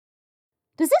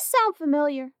Does this sound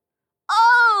familiar?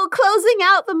 Oh, closing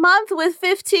out the month with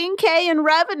 $15K in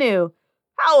revenue.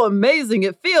 How amazing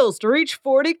it feels to reach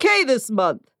 $40K this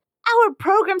month. Our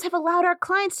programs have allowed our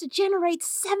clients to generate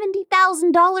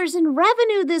 $70,000 in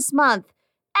revenue this month.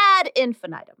 Ad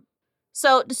infinitum.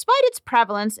 So, despite its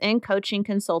prevalence in coaching,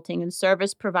 consulting, and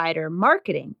service provider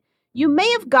marketing, you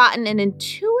may have gotten an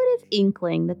intuitive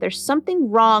inkling that there's something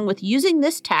wrong with using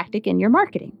this tactic in your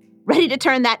marketing. Ready to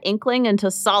turn that inkling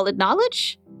into solid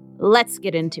knowledge? Let's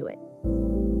get into it.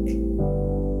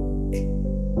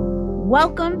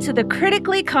 Welcome to the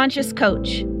Critically Conscious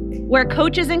Coach, where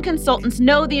coaches and consultants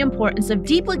know the importance of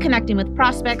deeply connecting with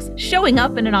prospects, showing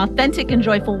up in an authentic and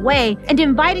joyful way, and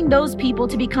inviting those people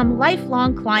to become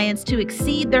lifelong clients to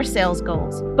exceed their sales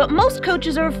goals. But most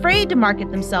coaches are afraid to market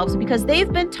themselves because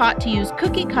they've been taught to use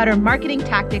cookie-cutter marketing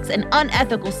tactics and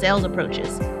unethical sales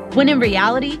approaches. When in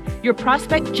reality, your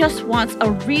prospect just wants a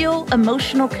real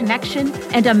emotional connection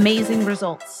and amazing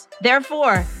results.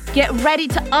 Therefore, get ready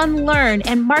to unlearn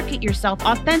and market yourself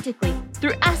authentically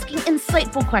through asking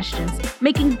insightful questions,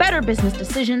 making better business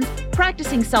decisions,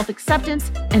 practicing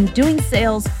self-acceptance, and doing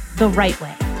sales the right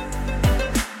way.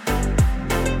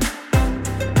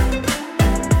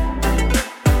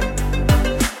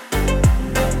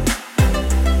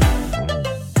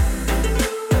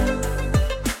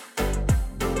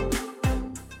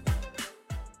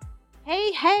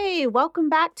 Hey, welcome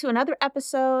back to another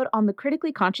episode on the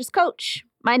Critically Conscious Coach.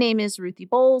 My name is Ruthie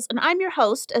Bowles, and I'm your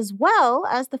host as well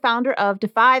as the founder of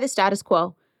Defy the Status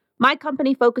Quo. My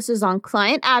company focuses on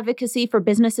client advocacy for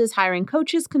businesses hiring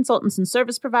coaches, consultants, and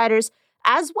service providers,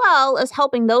 as well as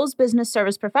helping those business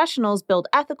service professionals build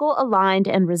ethical, aligned,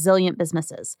 and resilient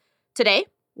businesses. Today,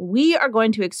 we are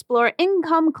going to explore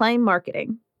income claim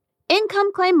marketing.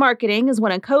 Income claim marketing is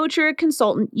when a coach or a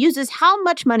consultant uses how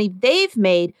much money they've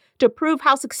made to prove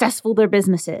how successful their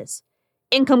business is.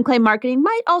 Income claim marketing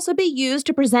might also be used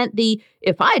to present the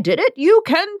 "if I did it, you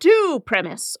can too"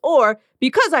 premise, or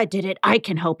 "because I did it, I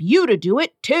can help you to do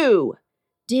it too."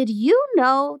 Did you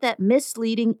know that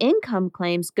misleading income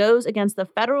claims goes against the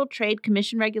Federal Trade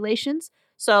Commission regulations?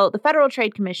 So the Federal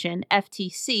Trade Commission,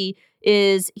 FTC,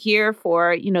 is here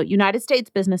for, United States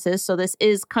businesses, so this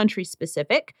is country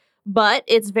specific. But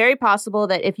it's very possible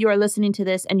that if you are listening to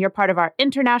this and you're part of our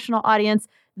international audience,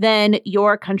 then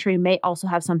your country may also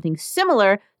have something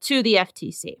similar to the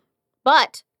FTC.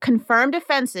 But confirmed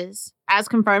offenses, as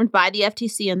confirmed by the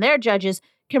FTC and their judges,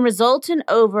 can result in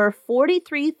over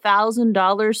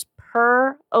 $43,000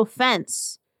 per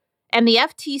offense. And the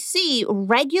FTC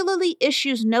regularly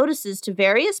issues notices to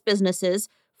various businesses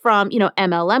from,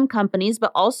 MLM companies,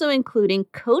 but also including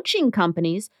coaching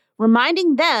companies,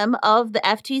 reminding them of the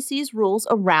FTC's rules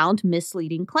around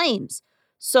misleading claims.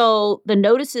 So the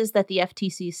notices that the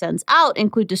FTC sends out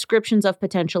include descriptions of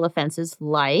potential offenses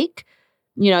like,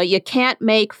 you can't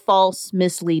make false,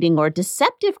 misleading, or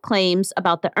deceptive claims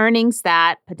about the earnings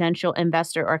that potential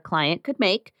investor or client could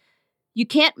make. You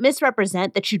can't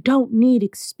misrepresent that you don't need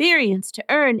experience to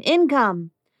earn income.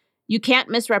 You can't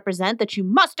misrepresent that you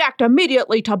must act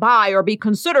immediately to buy or be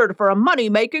considered for a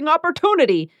money-making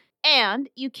opportunity. And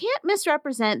you can't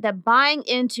misrepresent that buying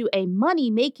into a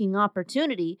money-making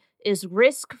opportunity is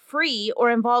risk-free or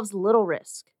involves little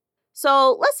risk.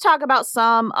 So let's talk about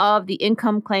some of the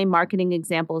income claim marketing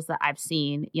examples that I've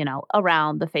seen,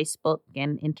 around the Facebook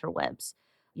and interwebs.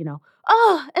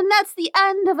 And that's the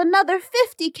end of another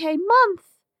 50K month.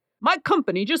 My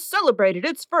company just celebrated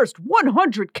its first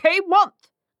 100K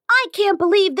month. I can't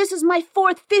believe this is my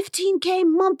fourth 15K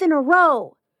month in a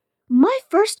row. My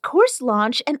first course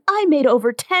launch and I made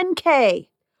over 10K.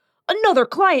 Another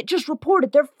client just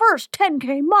reported their first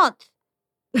 10K month.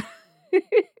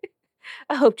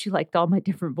 I hoped you liked all my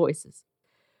different voices.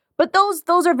 But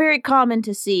those are very common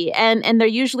to see, and they're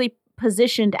usually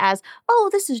positioned as, oh,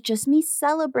 this is just me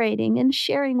celebrating and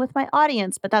sharing with my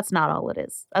audience. But that's not all it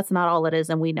is. That's not all it is,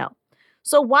 and we know.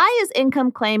 So why is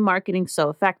income claim marketing so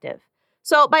effective?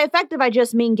 So by effective, I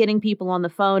just mean getting people on the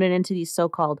phone and into these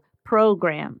so-called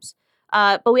programs.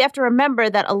 But we have to remember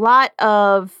that a lot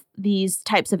of these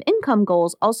types of income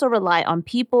goals also rely on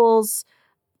people's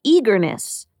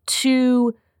eagerness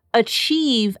to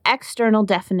achieve external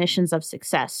definitions of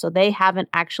success. So they haven't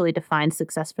actually defined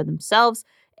success for themselves,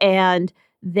 and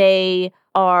they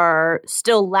are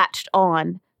still latched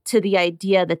on to the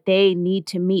idea that they need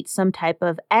to meet some type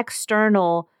of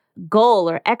external goal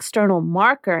or external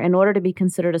marker in order to be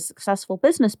considered a successful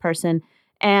business person.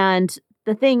 And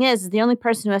the thing is, the only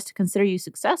person who has to consider you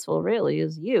successful really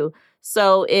is you.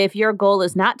 So if your goal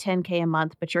is not 10K a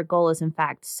month, but your goal is in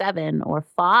fact 7 or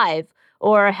 5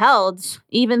 or hell,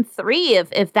 even 3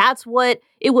 if that's what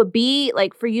it would be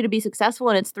like for you to be successful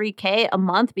and it's $3K a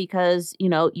month because,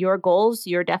 your goals,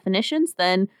 your definitions,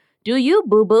 then do you,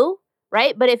 boo-boo,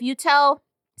 right? But if you tell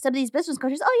some of these business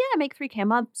coaches, oh yeah, I make $3K a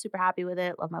month, super happy with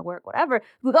it, love my work, whatever.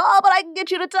 We go, oh, but I can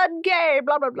get you to $10K,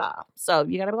 blah, blah, blah. So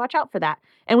you got to watch out for that.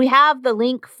 And we have the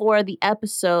link for the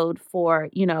episode for,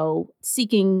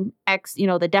 seeking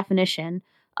the definition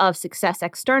of success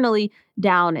externally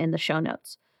down in the show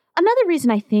notes. Another reason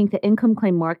I think that income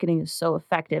claim marketing is so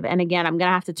effective, and again, I'm going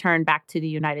to have to turn back to the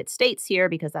United States here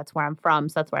because that's where I'm from,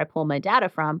 so that's where I pull my data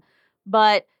from,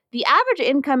 but the average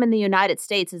income in the United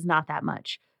States is not that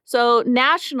much. So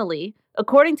nationally,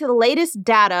 according to the latest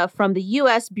data from the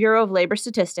U.S. Bureau of Labor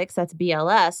Statistics, that's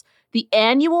BLS, the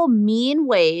annual mean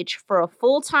wage for a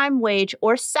full-time wage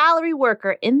or salary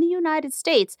worker in the United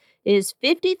States is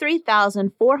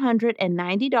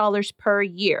 $53,490 per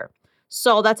year.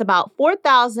 So that's about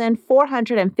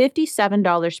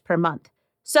 $4,457 per month.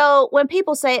 So when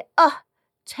people say,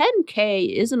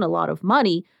 $10K isn't a lot of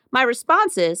money, my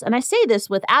response is, and I say this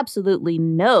with absolutely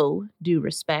no due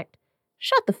respect,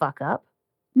 shut the fuck up.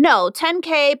 No,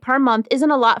 $10K per month isn't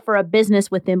a lot for a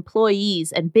business with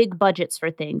employees and big budgets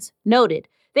for things. Noted.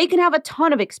 They can have a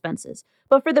ton of expenses.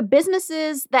 But for the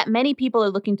businesses that many people are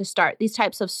looking to start, these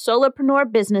types of solopreneur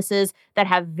businesses that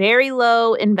have very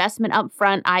low investment up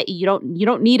front, i.e. you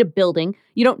don't need a building,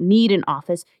 you don't need an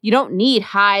office, you don't need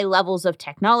high levels of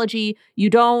technology, you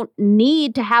don't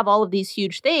need to have all of these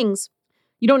huge things,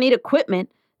 you don't need equipment,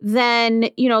 then,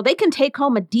 they can take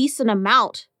home a decent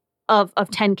amount of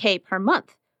 $10K per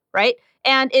month, right?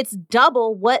 And it's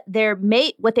double what they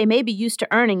may be used to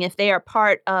earning if they are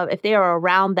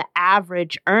around the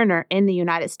average earner in the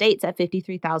United States at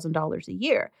 $53,000 a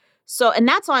year. So, and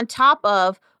that's on top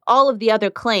of all of the other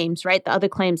claims, right? The other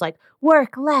claims like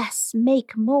work less,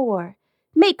 make more,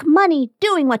 make money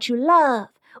doing what you love.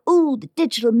 Ooh, the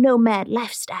digital nomad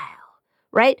lifestyle,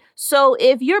 right? So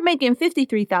if you're making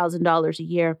 $53,000 a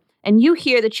year and you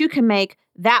hear that you can make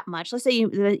that much, let's say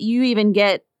you even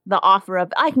get the offer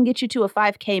of, I can get you to a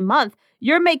 $5K month,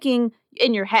 you're making,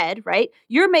 in your head, right?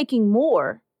 You're making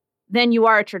more than you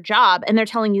are at your job. And they're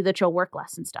telling you that you'll work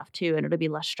less and stuff too. And it'll be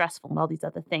less stressful and all these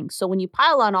other things. So when you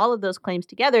pile on all of those claims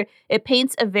together, it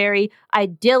paints a very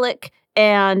idyllic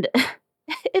and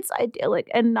it's idyllic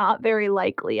and not very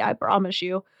likely, I promise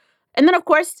you. And then, of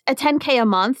course, a $10K a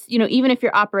month, even if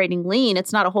you're operating lean,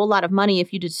 it's not a whole lot of money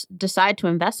if you just decide to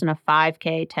invest in a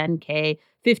 $5K, $10K,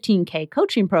 $15K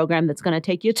coaching program that's going to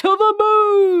take you to the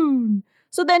moon.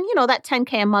 So then, that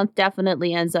 $10K a month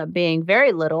definitely ends up being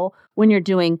very little when you're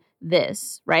doing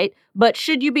this, right? But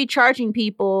should you be charging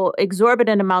people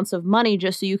exorbitant amounts of money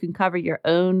just so you can cover your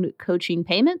own coaching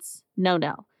payments? No.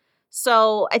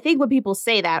 So I think when people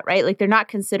say that, right, like they're not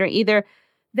considering either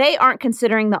they aren't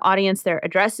considering the audience they're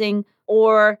addressing,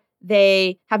 or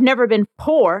they have never been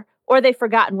poor, or they've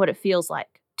forgotten what it feels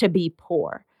like to be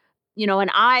poor.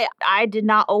 And I did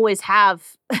not always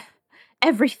have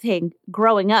everything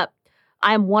growing up.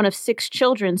 I'm one of 6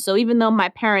 children. So even though my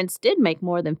parents did make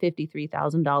more than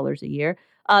 $53,000 a year,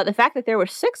 the fact that there were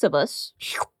 6 of us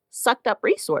sucked up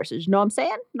resources. Know what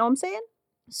I'm saying?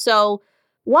 So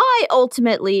why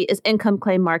ultimately is income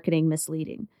claim marketing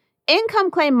misleading?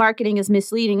 Income claim marketing is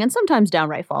misleading and sometimes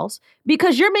downright false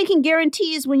because you're making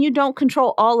guarantees when you don't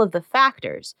control all of the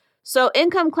factors. So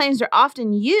income claims are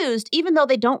often used even though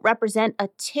they don't represent a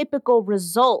typical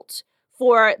result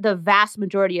for the vast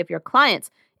majority of your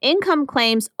clients. Income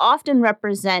claims often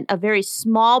represent a very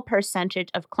small percentage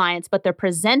of clients, but they're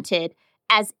presented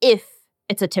as if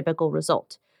it's a typical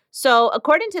result. So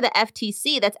according to the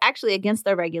FTC, that's actually against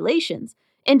their regulations.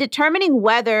 In determining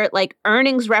whether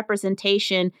earnings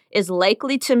representation is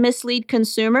likely to mislead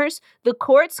consumers, the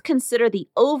courts consider the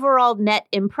overall net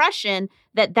impression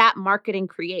that marketing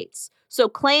creates. So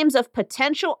claims of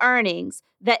potential earnings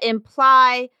that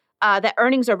imply that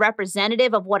earnings are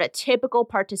representative of what a typical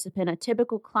participant, a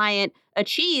typical client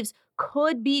achieves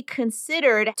could be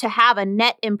considered to have a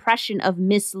net impression of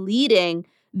misleading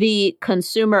the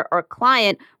consumer or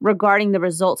client regarding the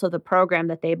results of the program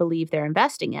that they believe they're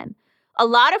investing in. A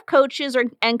lot of coaches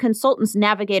and consultants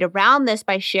navigate around this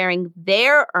by sharing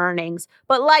their earnings.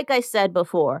 But like I said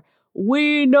before,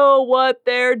 we know what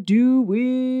they're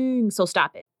doing. So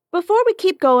stop it. Before we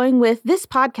keep going with this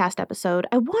podcast episode,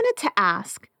 I wanted to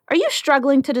ask, are you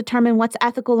struggling to determine what's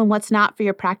ethical and what's not for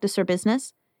your practice or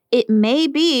business? It may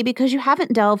be because you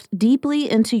haven't delved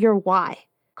deeply into your why.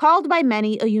 Called by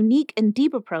many a unique and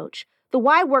deep approach, the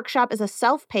Why Workshop is a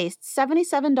self-paced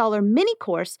 $77 mini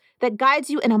course that guides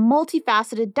you in a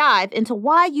multifaceted dive into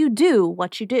why you do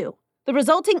what you do. The The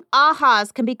resulting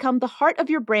ahas can become the heart of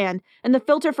your brand and the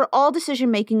filter for all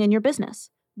decision-making in your business.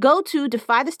 Go to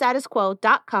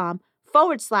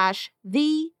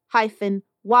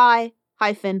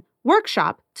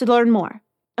defythestatusquo.com/the-y-workshop to learn more.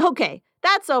 Okay,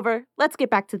 that's over. Let's get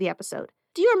back to the episode.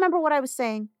 Do you remember what I was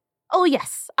saying? Oh,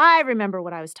 yes, I remember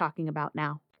what I was talking about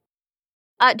now.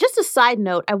 Just a side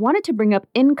note, I wanted to bring up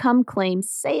income claim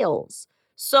sales.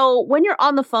 So when you're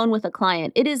on the phone with a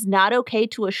client, it is not okay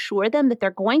to assure them that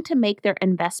they're going to make their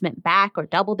investment back or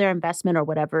double their investment or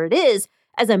whatever it is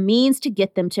as a means to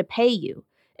get them to pay you,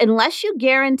 unless you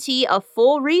guarantee a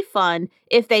full refund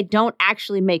if they don't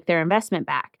actually make their investment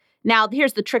back. Now,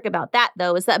 here's the trick about that,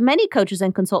 though, is that many coaches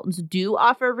and consultants do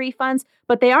offer refunds,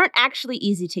 but they aren't actually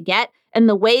easy to get, and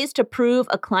the ways to prove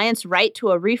a client's right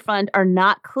to a refund are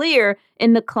not clear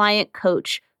in the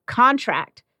client-coach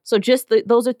contract. So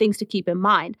those are things to keep in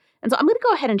mind. And so I'm going to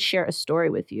go ahead and share a story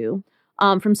with you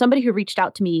from somebody who reached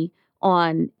out to me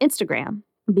on Instagram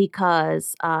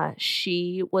because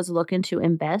she was looking to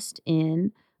invest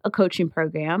in a coaching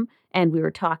program, and we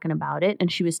were talking about it, and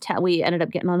we ended up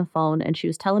getting on the phone, and she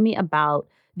was telling me about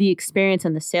the experience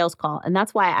in the sales call. And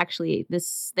that's why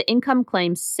the income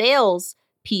claim sales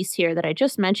piece here that I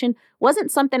just mentioned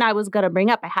wasn't something I was going to bring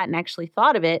up. I hadn't actually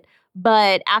thought of it,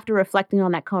 but after reflecting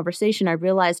on that conversation, I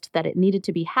realized that it needed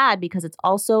to be had because it's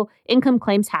also income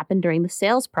claims happen during the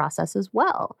sales process as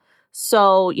well.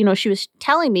 So, she was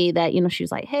telling me that, she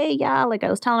was like, hey, yeah, like I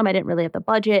was telling him I didn't really have the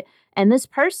budget. And this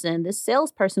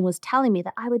salesperson was telling me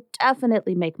that I would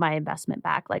definitely make my investment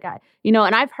back. Like and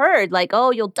I've heard like,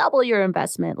 oh, you'll double your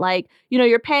investment. Like,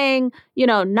 you're paying,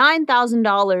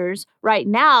 $9,000 right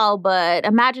now, but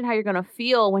imagine how you're going to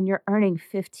feel when you're earning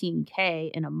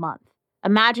 $15K in a month.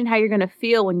 Imagine how you're going to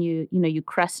feel when you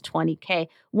crest $20K.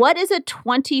 What is a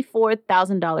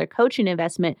 $24,000 coaching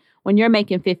investment when you're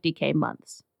making $50K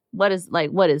months? What is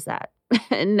that?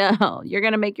 No, you're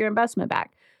going to make your investment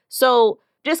back. So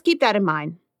just keep that in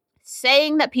mind.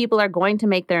 Saying that people are going to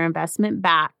make their investment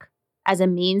back as a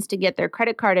means to get their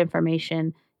credit card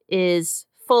information is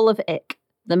full of ick.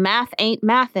 The math ain't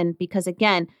mathin' because,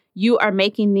 again, you are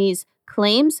making these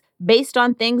claims based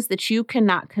on things that you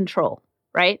cannot control,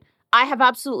 right? I have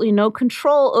absolutely no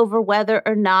control over whether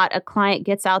or not a client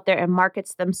gets out there and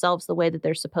markets themselves the way that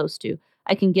they're supposed to.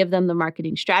 I can give them the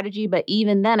marketing strategy, but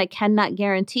even then, I cannot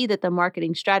guarantee that the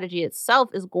marketing strategy itself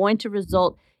is going to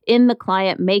result in the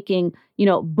client making,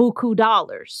 buku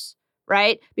dollars,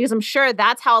 right? Because I'm sure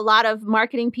that's how a lot of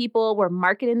marketing people were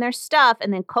marketing their stuff.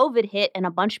 And then COVID hit and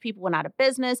a bunch of people went out of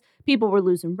business. People were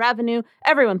losing revenue.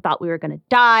 Everyone thought we were going to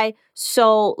die.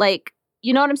 So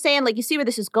you know what I'm saying? Like, you see where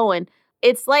this is going.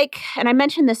 It's like, and I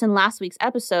mentioned this in last week's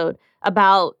episode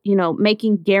about,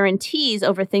 making guarantees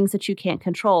over things that you can't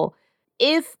control.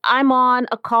 If I'm on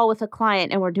a call with a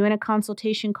client and we're doing a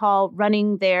consultation call,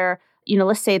 running their,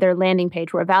 let's say their landing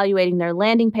page, we're evaluating their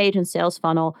landing page and sales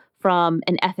funnel from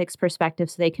an ethics perspective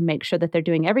so they can make sure that they're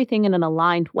doing everything in an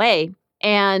aligned way.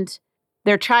 And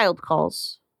their child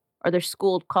calls or their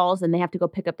school calls and they have to go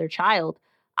pick up their child.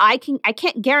 I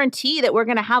can't guarantee that we're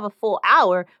going to have a full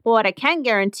hour, but what I can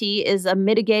guarantee is a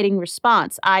mitigating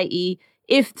response, i.e.,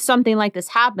 if something like this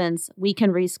happens, we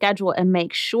can reschedule and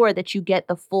make sure that you get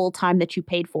the full time that you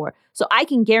paid for. So I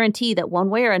can guarantee that one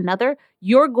way or another,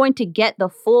 you're going to get the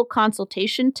full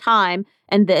consultation time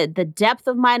and the depth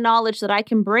of my knowledge that I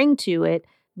can bring to it.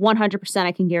 100%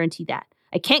 I can guarantee that.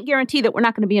 I can't guarantee that we're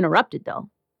not going to be interrupted, though.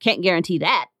 Can't guarantee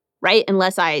that, right?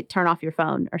 Unless I turn off your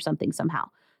phone or something somehow.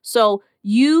 So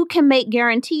you can make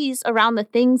guarantees around the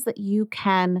things that you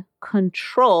can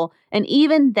control. And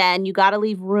even then, you got to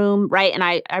leave room, right? And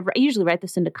I usually write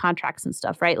this into contracts and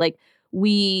stuff, right? Like,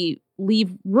 we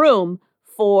leave room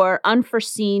for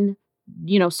unforeseen,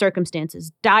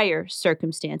 circumstances, dire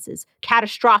circumstances,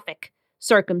 catastrophic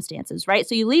circumstances, right?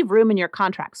 So you leave room in your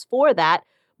contracts for that.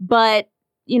 But,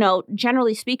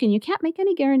 generally speaking, you can't make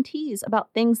any guarantees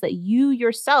about things that you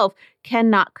yourself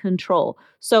cannot control.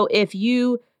 So if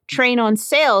you train on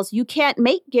sales, you can't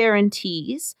make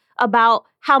guarantees about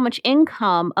how much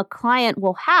income a client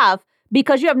will have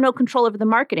because you have no control over the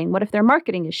marketing. What if their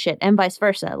marketing is shit and vice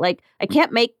versa? Like, I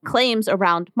can't make claims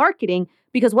around marketing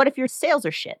because what if your sales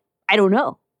are shit? I don't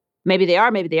know. Maybe they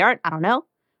are, maybe they aren't. I don't know.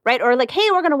 Right? Or like,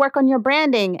 hey, we're going to work on your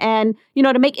branding and,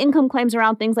 to make income claims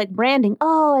around things like branding.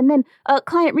 Oh, and then a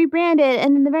client rebranded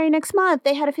and then the very next month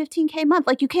they had a $15K month.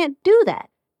 Like, you can't do that.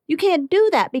 You can't do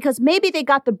that because maybe they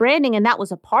got the branding and that was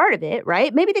a part of it,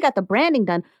 right? Maybe they got the branding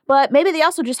done, but maybe they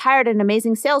also just hired an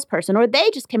amazing salesperson or they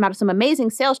just came out of some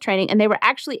amazing sales training and they were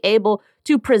actually able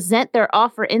to present their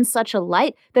offer in such a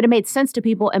light that it made sense to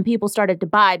people and people started to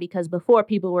buy because before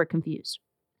people were confused.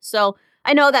 So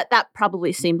I know that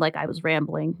probably seemed like I was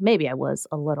rambling. Maybe I was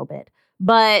a little bit.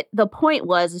 But the point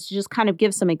is to just kind of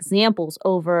give some examples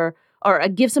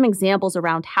give some examples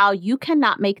around how you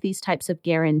cannot make these types of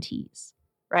guarantees,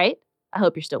 right? I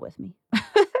hope you're still with me.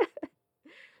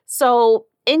 So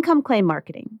income claim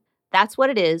marketing, that's what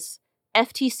it is.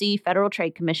 FTC, Federal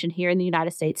Trade Commission here in the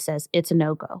United States, says it's a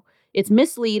no-go. It's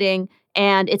misleading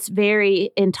and it's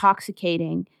very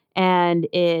intoxicating and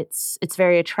it's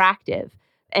very attractive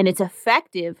and it's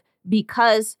effective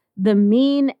because the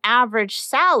mean average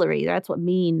salary, that's what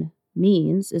mean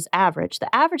means, is average.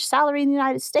 The average salary in the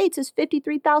United States is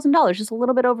 $53,000, just a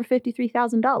little bit over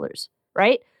 $53,000,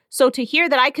 right? So to hear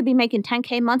that I could be making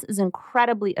 10K months is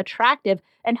incredibly attractive.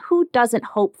 And who doesn't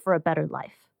hope for a better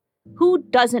life? Who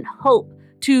doesn't hope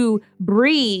to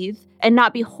breathe and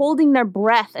not be holding their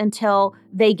breath until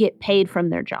they get paid from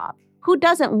their job? Who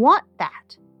doesn't want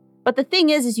that? But the thing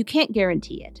is you can't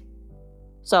guarantee it.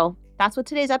 So that's what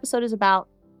today's episode is about.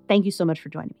 Thank you so much for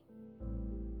joining me.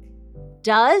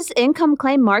 Does income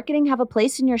claim marketing have a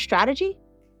place in your strategy?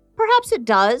 Perhaps it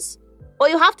does. Well,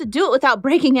 you'll have to do it without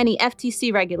breaking any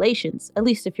FTC regulations, at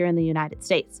least if you're in the United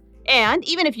States. And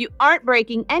even if you aren't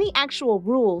breaking any actual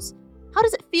rules, how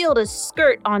does it feel to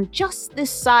skirt on just this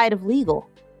side of legal?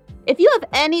 If you have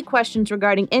any questions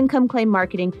regarding income claim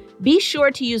marketing, be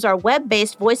sure to use our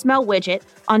web-based voicemail widget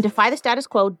on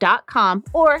defythestatusquo.com,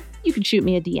 or you can shoot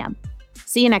me a DM.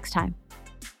 See you next time.